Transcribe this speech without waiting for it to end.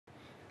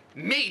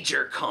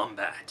Major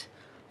combat.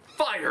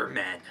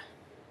 Firemen.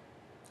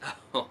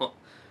 Oh,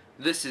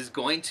 this is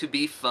going to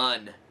be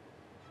fun.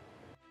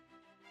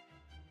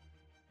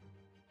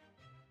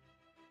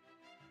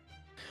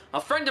 A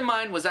friend of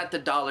mine was at the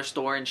dollar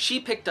store and she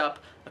picked up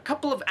a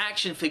couple of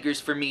action figures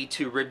for me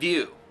to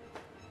review.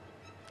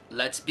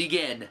 Let's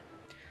begin.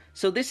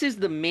 So this is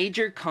the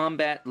Major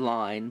Combat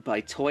line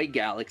by Toy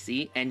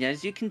Galaxy, and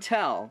as you can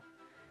tell,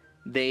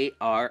 they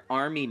are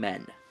army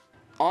men.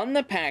 On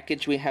the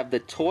package we have the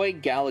Toy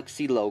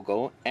Galaxy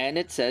logo and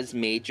it says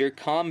Major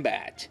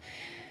Combat.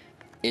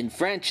 In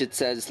French it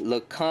says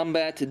Le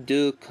Combat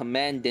du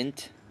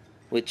Commandant,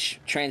 which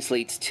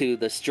translates to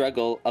the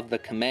struggle of the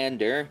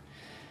commander.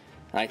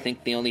 I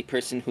think the only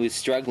person who is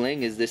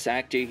struggling is this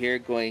actor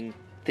here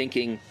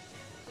thinking,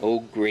 oh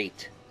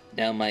great,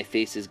 now my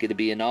face is going to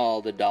be in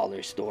all the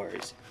dollar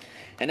stores.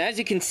 And as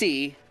you can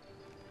see,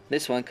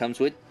 this one comes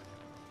with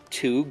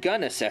 2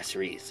 gun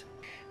accessories.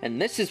 And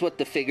this is what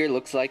the figure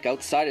looks like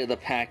outside of the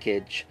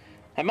package.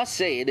 I must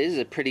say it is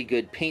a pretty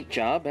good paint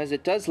job, as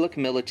it does look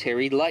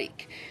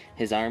military-like.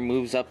 His arm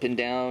moves up and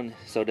down,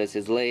 so does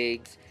his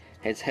legs.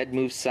 His head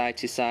moves side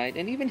to side,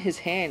 and even his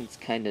hands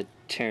kind of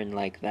turn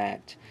like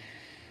that.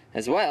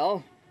 As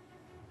well,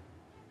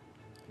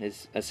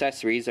 his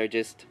accessories are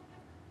just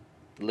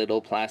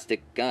little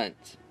plastic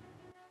guns.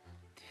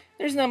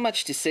 There's not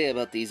much to say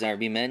about these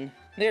army men.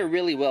 They're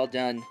really well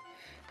done.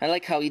 I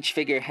like how each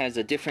figure has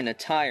a different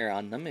attire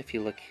on them, if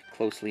you look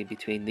closely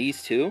between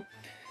these two.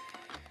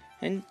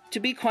 And to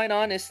be quite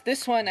honest,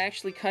 this one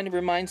actually kind of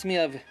reminds me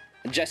of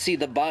Jesse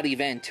the Body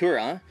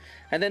Ventura.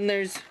 And then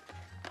there's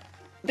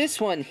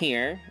this one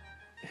here,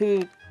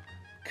 who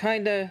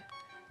kind of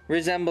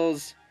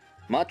resembles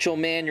Macho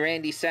Man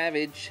Randy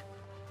Savage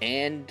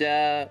and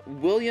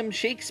William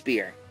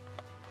Shakespeare.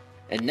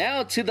 And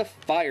now to the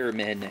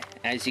firemen.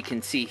 As you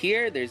can see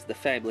here, there's the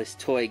fabulous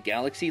Toy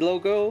Galaxy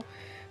logo,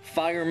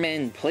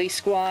 Firemen Play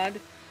Squad,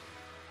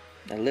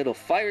 a little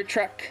fire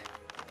truck,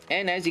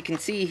 and as you can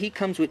see, he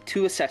comes with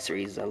 2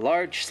 accessories, a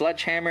large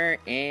sledgehammer,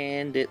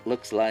 and it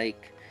looks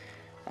like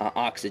an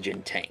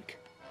oxygen tank.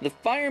 The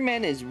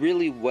fireman is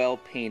really well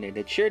painted.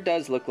 It sure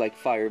does look like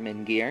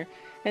fireman gear,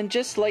 and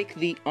just like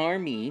the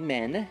army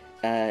men,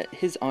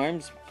 his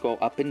arms go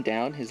up and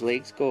down, his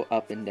legs go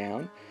up and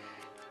down,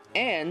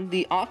 and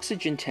the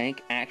oxygen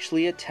tank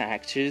actually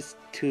attaches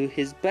to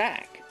his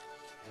back.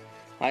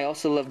 I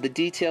also love the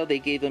detail they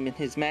gave him in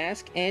his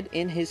mask and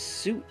in his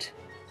suit.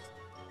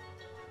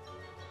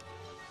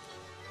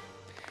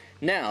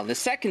 Now, the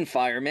second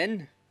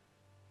fireman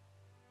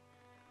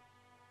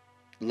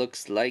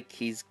looks like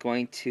he's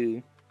going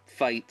to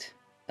fight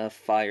a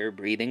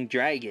fire-breathing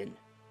dragon.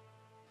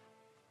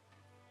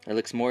 It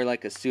looks more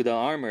like a suit of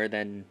armor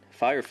than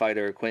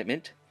firefighter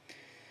equipment.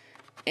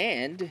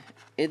 And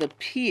it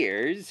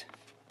appears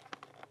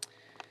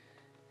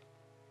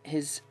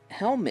his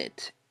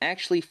helmet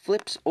actually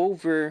flips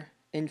over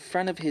in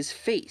front of his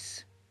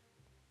face,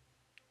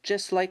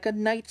 just like a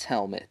knight's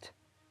helmet.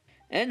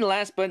 And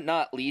last but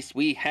not least,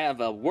 we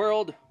have a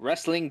World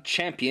Wrestling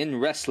Champion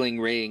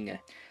wrestling ring.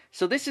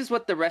 So this is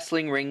what the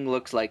wrestling ring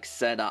looks like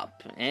set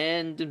up,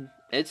 and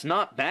it's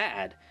not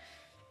bad.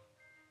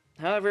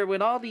 However,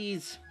 with all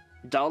these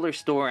dollar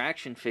store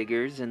action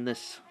figures and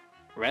this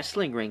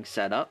wrestling ring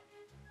setup,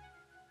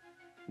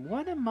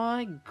 what am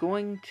I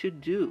going to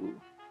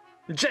do?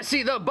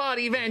 Jesse the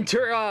Body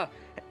Ventura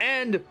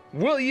and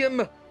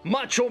William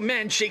Macho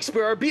Man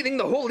Shakespeare are beating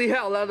the holy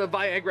hell out of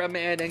Viagra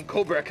Man and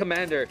Cobra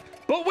Commander.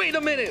 But wait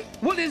a minute,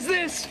 what is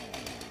this?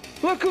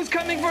 Look who's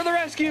coming for the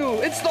rescue!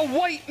 It's the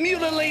White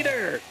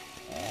Mutilator!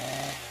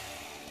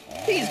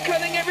 He's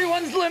cutting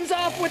everyone's limbs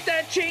off with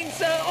that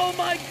chainsaw, oh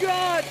my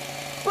god!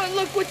 But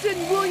look what's in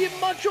William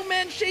Macho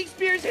Man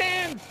Shakespeare's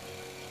hands!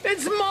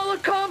 It's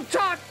Molotov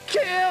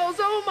cocktails!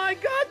 Oh my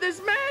god, this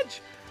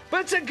match!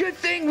 But it's a good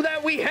thing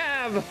that we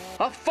have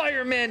a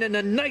fireman and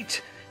a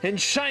knight in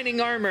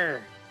shining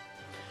armor.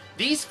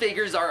 These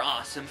figures are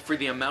awesome for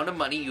the amount of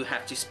money you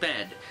have to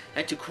spend.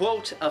 And to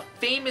quote a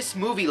famous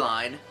movie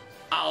line,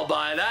 I'll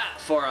buy that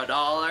for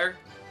 $1.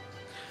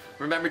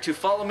 Remember to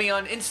follow me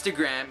on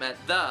Instagram at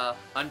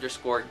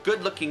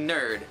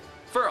 _goodlookingnerd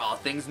for all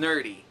things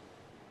nerdy.